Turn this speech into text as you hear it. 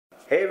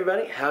Hey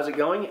everybody, how's it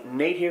going?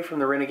 Nate here from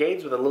the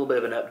Renegades with a little bit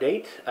of an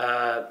update.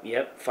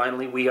 Yep,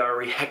 finally we are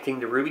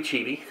reacting to RWBY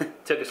Chibi.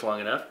 Took us long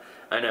enough,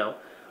 I know.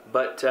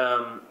 But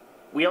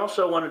we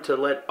also wanted to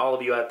let all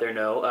of you out there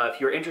know,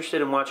 if you're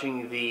interested in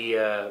watching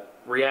the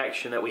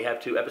reaction that we have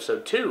to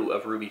episode 2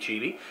 of RWBY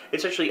Chibi,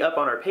 it's actually up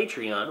on our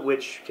Patreon,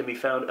 which can be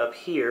found up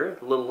here,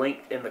 the little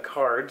link in the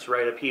cards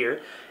right up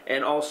here,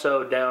 and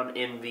also down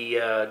in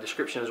the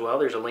description as well,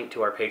 there's a link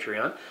to our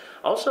Patreon.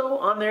 Also,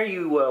 on there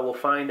you will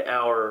find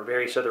our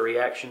various other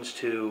reactions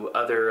to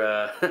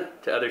other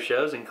to other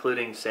shows,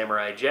 including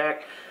Samurai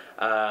Jack,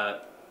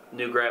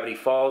 New Gravity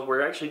Falls.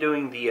 We're actually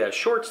doing the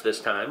shorts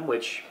this time,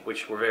 which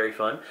were very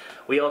fun.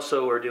 We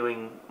also are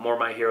doing more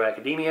My Hero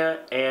Academia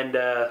and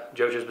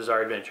JoJo's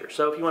Bizarre Adventure.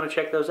 So if you want to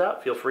check those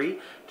out, feel free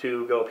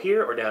to go up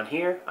here or down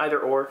here, either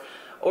or.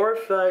 Or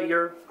if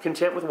you're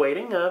content with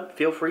waiting,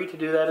 feel free to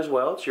do that as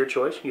well. It's your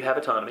choice. You have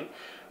autonomy.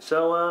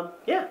 So,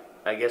 yeah,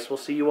 I guess we'll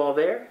see you all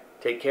there.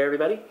 Take care,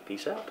 everybody.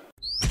 Peace out.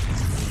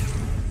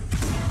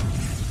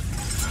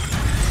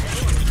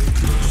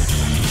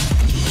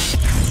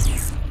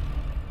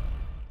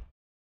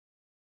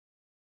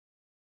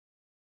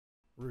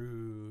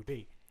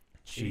 RWBY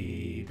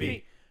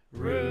Chibi,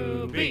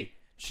 RWBY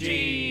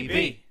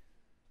Chibi.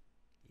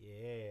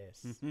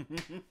 Yes.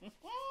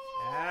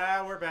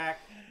 We're back.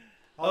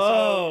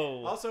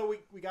 Also,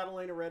 we got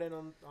Elena read in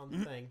on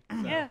the thing.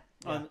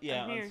 So.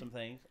 Yeah, on some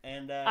things,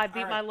 and I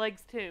beat my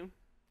legs too.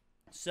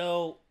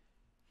 So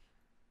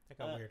that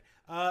got weird.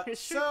 It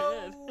sure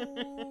so did.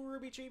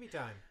 RWBY Chibi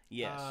time.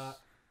 Yes.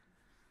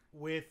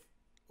 With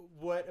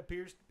what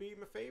appears to be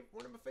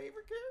one of my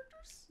favorite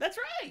characters. That's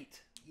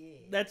right. Yeah.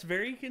 That's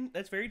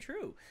very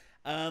true.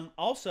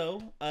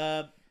 Also,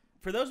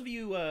 for those of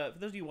you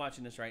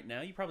watching this right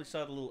now, you probably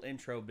saw the little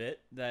intro bit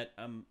that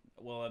I'm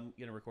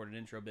gonna record an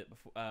intro bit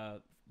before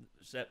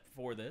set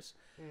for this.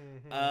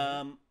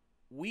 Mm-hmm.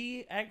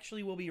 We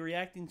actually will be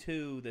reacting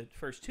to the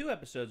first 2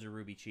 episodes of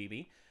RWBY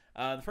Chibi.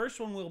 The first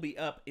one will be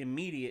up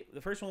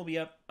The first one will be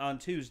up on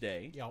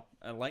Tuesday, yep,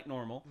 like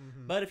normal.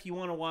 Mm-hmm. But if you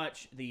want to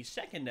watch the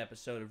second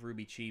episode of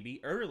RWBY Chibi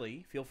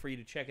early, feel free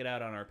to check it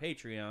out on our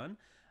Patreon.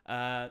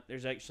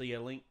 There's actually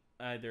a link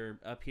either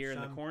up here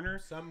in the corner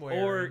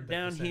somewhere, or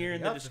down here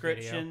in the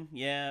description.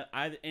 Yeah,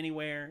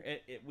 anywhere.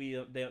 They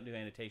don't do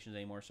annotations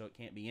anymore, so it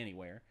can't be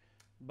anywhere.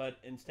 But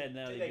instead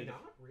now they do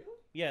not really.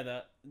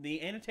 Yeah,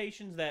 the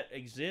annotations that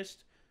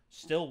exist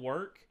still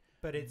work,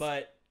 but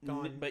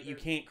you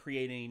can't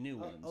create any new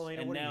ones.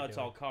 Elena, and now it's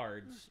all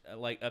cards,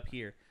 like up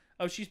here.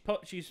 Oh, she's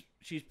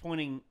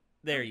pointing.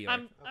 There you are.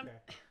 Okay.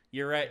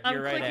 You're right.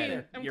 You're right at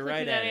it. You're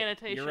right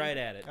at it. You're right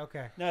at it.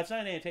 Okay. No, it's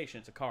not an annotation.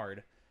 It's a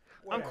card.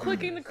 I'm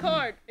clicking the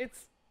card.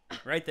 It's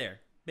right there.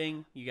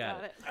 Bing. You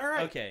got it. All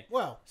right. Okay.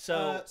 Well,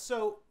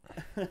 so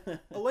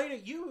Elena,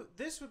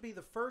 this would be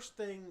the first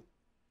thing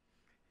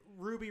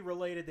RWBY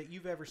related that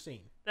you've ever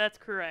seen. That's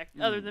correct.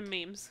 Other than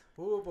memes.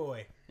 Oh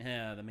boy.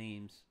 Yeah, the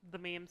memes. The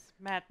memes.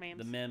 Mad memes.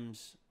 The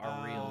memes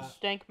are reals.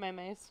 Dank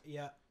memes.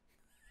 Yeah.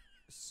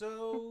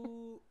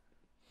 So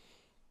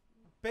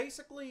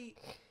basically,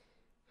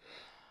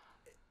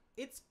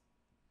 it's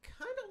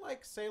kind of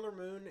like Sailor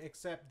Moon,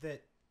 except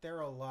that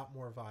they're a lot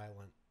more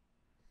violent.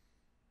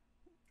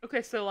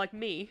 Okay, so like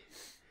me.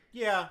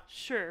 Yeah.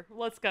 Sure,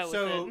 let's go with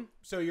it.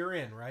 So you're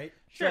in, right?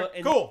 Sure.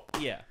 Cool.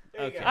 Yeah.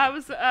 Okay. I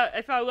was.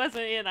 If I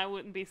wasn't in, I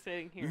wouldn't be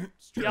sitting here.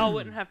 Y'all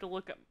wouldn't have to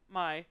look at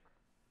my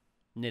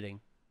knitting.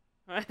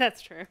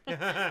 That's true.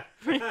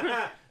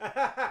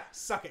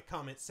 Suck it,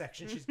 comment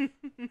section.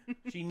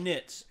 She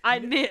knits. I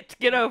knit.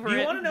 Get over it.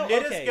 You want to know?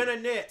 Knit okay. is gonna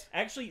knit.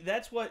 Actually,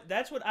 that's what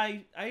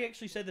I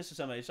actually said this to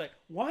somebody. It's like,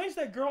 why is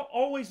that girl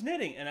always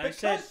knitting? And I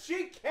said, because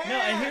she can. No,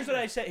 and here's what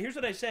I said. Here's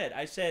what I said.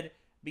 I said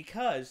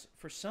because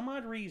for some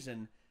odd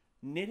reason,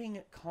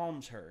 knitting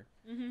calms her.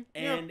 Mm-hmm.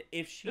 And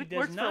if she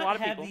does not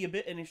have the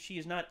ability, and if she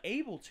is not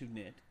able to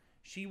knit,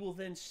 she will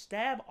then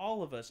stab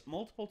all of us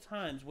multiple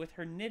times with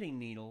her knitting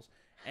needles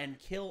and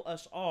kill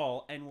us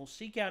all, and will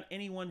seek out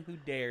anyone who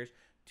dares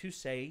to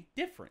say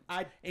different,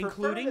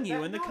 including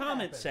you in the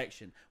comments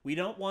section. We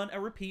don't want a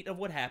repeat of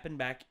what happened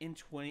back in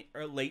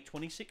late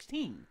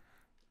 2016.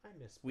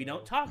 We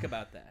don't talk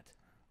about that.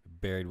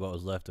 Buried what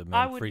was left of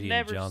Manfredi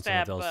and Johnson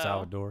with El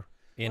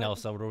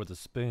Salvador with a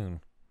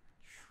spoon.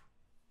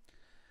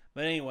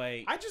 But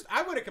anyway,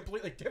 I went a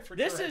completely different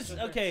This direction.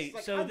 is okay.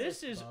 Like, so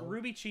this is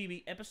RWBY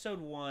Chibi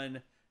episode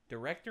 1,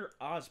 director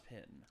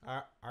Ozpin.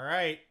 All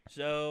right.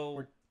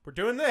 So we're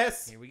doing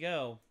this. Here we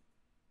go.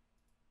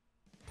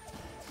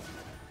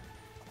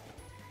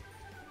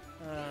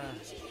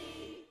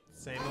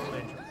 Same old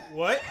intro.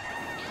 What?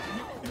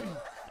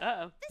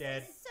 Uh-oh.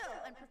 Dead. This is so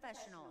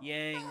unprofessional.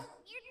 Yang.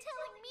 You're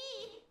telling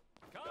me.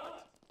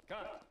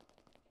 Cut.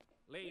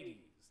 Ladies.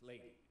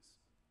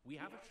 We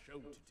have a show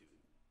to do.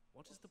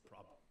 What is the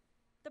problem?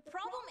 The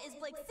problem is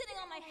Blake sitting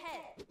on my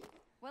head.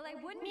 Well, I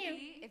wouldn't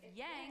be if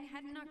Yang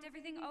hadn't knocked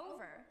everything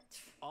over.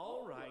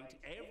 All right,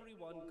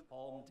 everyone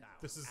calm down.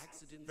 This is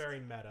Accidents very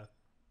meta.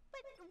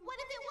 But what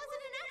if it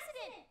wasn't an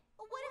accident?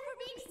 What if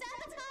we're being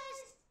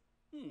sabotaged?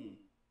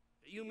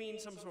 You mean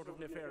some sort of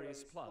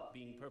nefarious plot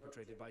being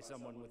perpetrated by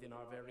someone within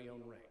our very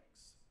own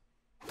ranks?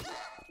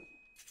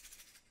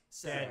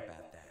 Sorry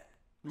about that.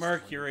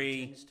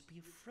 Mercury. Pretends to be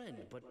a friend,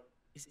 but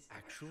is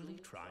actually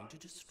trying to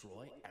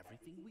destroy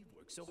everything we've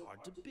worked so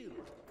hard to build.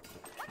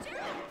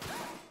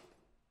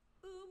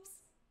 Oops,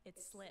 it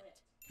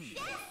slipped. Yes!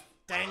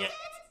 Dang it!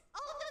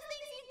 All of those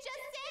things you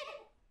just said!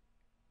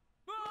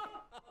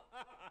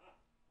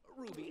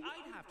 Ruby,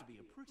 I'd have to be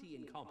a pretty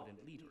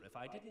incompetent leader if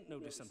I didn't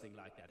notice something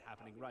like that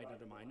happening right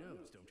under my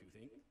nose, don't you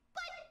think?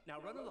 But now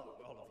run along,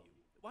 all of you.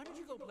 Why don't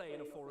you go play in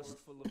a forest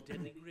full of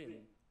deadly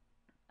grin?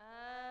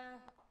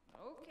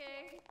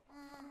 Okay.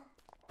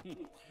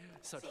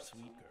 Such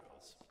sweet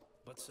girls,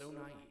 but so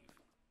naive.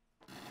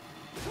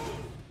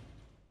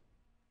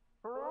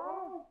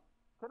 Hello?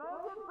 Can I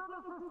get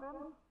some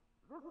assistance?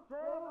 This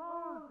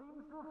chain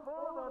seems to have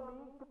fallen on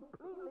me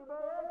completely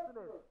by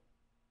accident.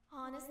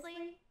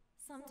 Honestly,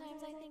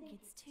 sometimes I think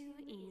it's too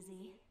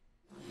easy.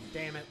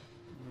 Damn it.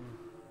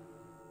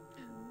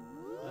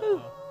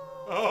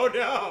 Oh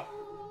no!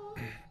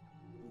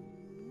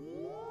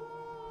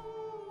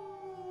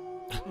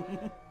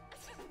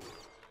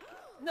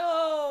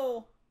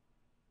 No!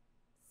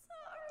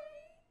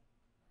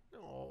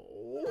 Sorry.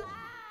 Oh.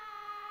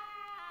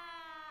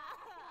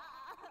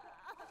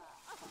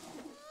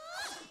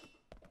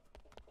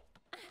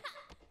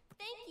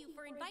 Thank you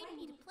for inviting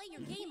me to play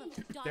your game of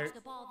dodge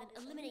the ball, then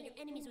eliminate your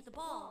enemies with the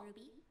ball,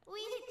 Ruby.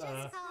 We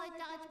just call it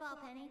dodgeball,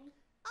 Penny.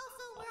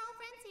 Also, we're all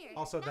friends here.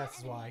 Also, not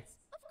that's why. enemies.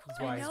 Of That's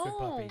why he's a good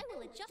puppy. I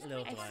will adjust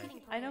Little my Spy.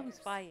 exiting I know who parameters.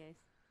 Spy is.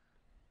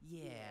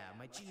 Yeah,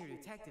 my junior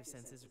detective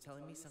senses are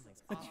telling me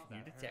something's off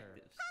Junior about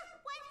detectives.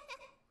 What?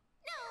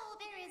 No,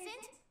 there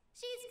isn't.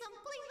 She's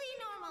completely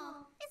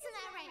normal. Isn't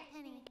that right,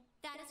 Penny?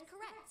 That is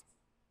correct.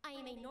 I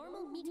am a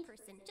normal meat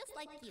person, just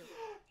like you.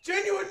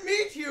 Genuine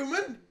meat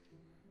human!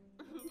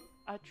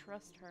 I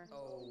trust her.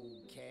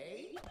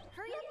 Okay.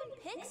 Hurry up and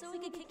pick so we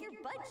can kick your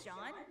butt,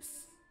 Sean.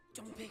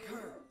 Don't pick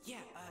her. Yeah,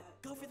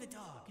 go for the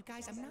dog. You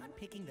guys, I'm not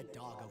picking the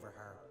dog over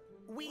her.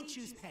 We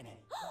choose Penny.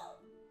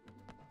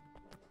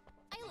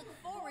 I look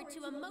forward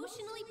to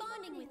emotionally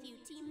bonding with you,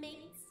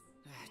 teammates.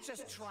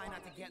 Just try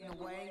not to get in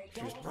the way.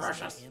 She's Don't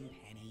precious. listen to him,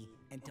 Penny.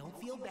 And don't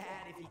feel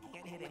bad if you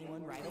can't hit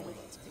anyone right away.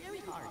 It's very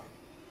hard.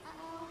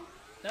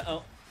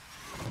 Uh-oh.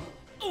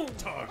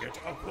 Target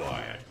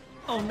acquired.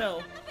 Oh,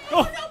 no.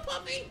 Oh, no,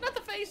 puppy! Not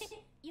the face!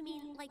 You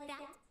mean like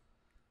that?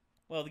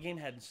 Well, the game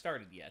hadn't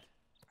started yet.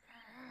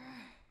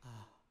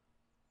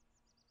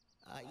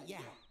 Yeah,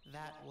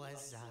 that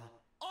was,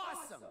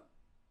 awesome!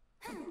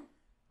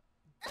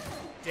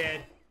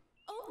 Dead.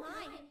 Oh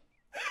my.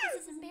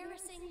 This is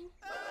embarrassing.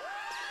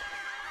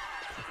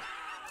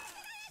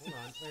 Hold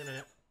on, wait a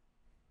minute.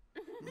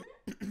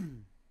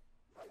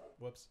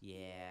 Whoops.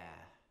 Yeah.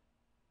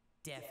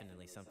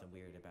 Definitely something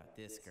weird about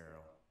this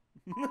girl.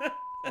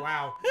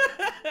 Wow.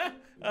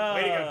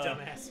 Way to go,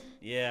 dumbass.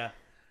 Yeah.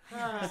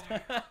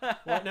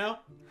 What now?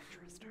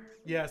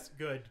 Yes,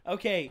 good.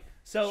 Okay,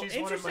 so She's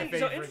one of my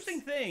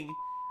interesting thing.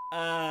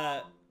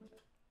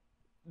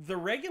 The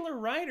regular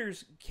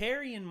writers,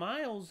 Carrie and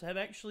Miles,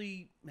 Carrie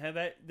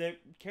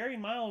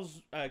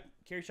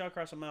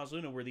Shawcross and Miles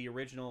Luna were the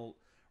original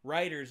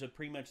writers of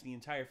pretty much the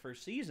entire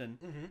first season.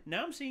 Mm-hmm.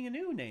 Now I'm seeing a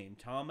new name,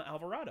 Tom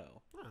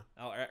Alvarado, Huh.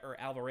 or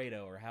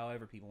Alvarado, or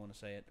however people want to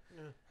say it.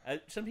 Yeah.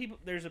 Some people,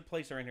 there's a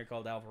place around here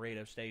called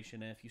Alvarado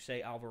Station, and if you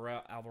say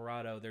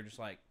Alvarado, they're just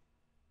like,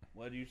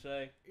 "What do you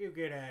say?" You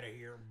get out of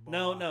here, boy.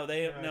 No,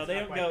 they it's don't not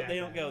go. quite They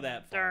don't go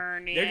that far.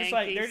 Darn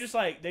They're just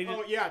like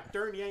Oh yeah,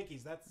 darn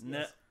Yankees. That's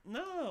yes.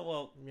 No.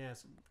 Well,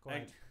 Yes.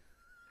 Quiet.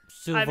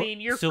 I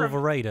mean, you're from-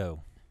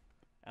 Silverado.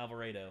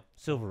 Alvarado.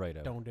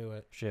 Silverado. Don't do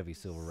it. Chevy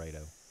Silverado.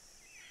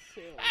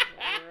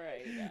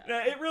 No,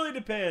 it really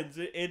depends.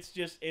 It's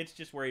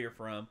just where you're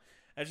from.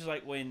 It's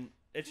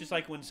just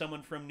like when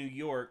someone from New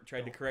York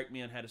tried to correct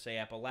me on how to say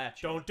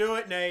Appalachian. Don't do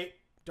it, Nate.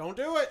 Don't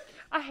do it.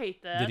 I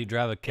hate that. Did he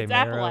drive a Camaro? It's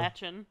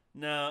Appalachian.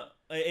 No,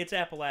 it's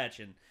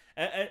Appalachian.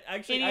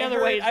 Actually, Any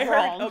other way is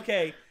wrong.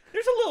 Okay,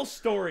 there's a little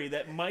story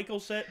that Michael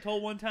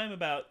told one time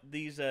about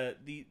this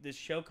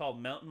show called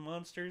Mountain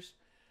Monsters.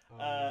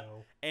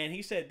 No. And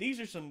he said, these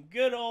are some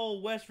good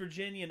old West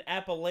Virginian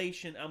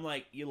Appalachian. I'm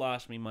like, you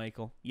lost me,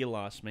 Michael. You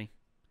lost me.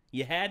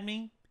 You had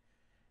me,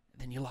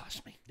 then you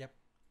lost me. Yep.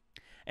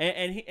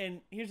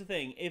 And here's the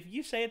thing. If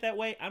you say it that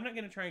way, I'm not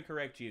going to try and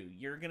correct you.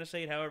 You're going to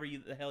say it however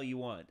the hell you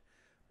want.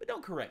 But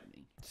don't correct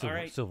me. All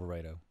right?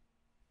 Silverado.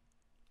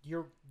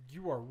 You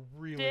are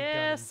really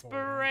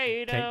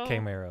Desperado.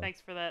 Camaro.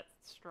 Thanks for that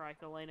strike,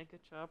 Elena.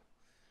 Good job.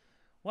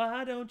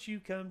 Why don't you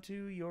come to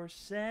your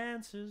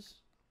senses?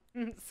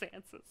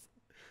 Sanses.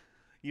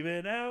 You've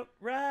been out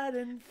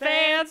riding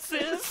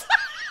Fances.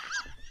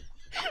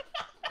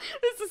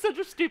 This is such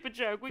a stupid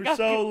joke. for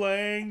so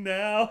long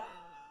now.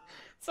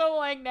 So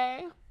long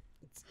now.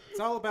 It's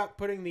all about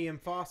putting the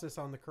emphasis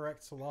on the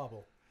correct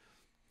syllable.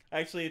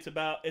 Actually, it's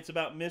about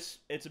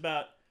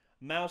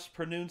mouse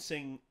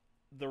pronouncing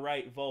the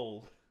right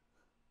vowel.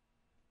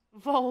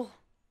 Vol.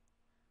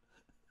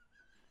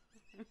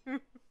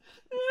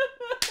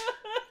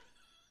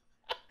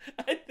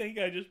 I think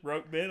I just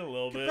broke Ben a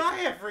little bit.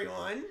 Goodbye,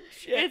 everyone.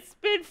 Shit. It's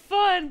been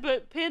fun,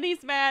 but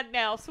Penny's mad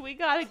now, so we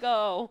gotta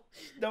go.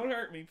 Don't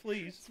hurt me,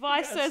 please.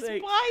 Svi says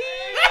bye.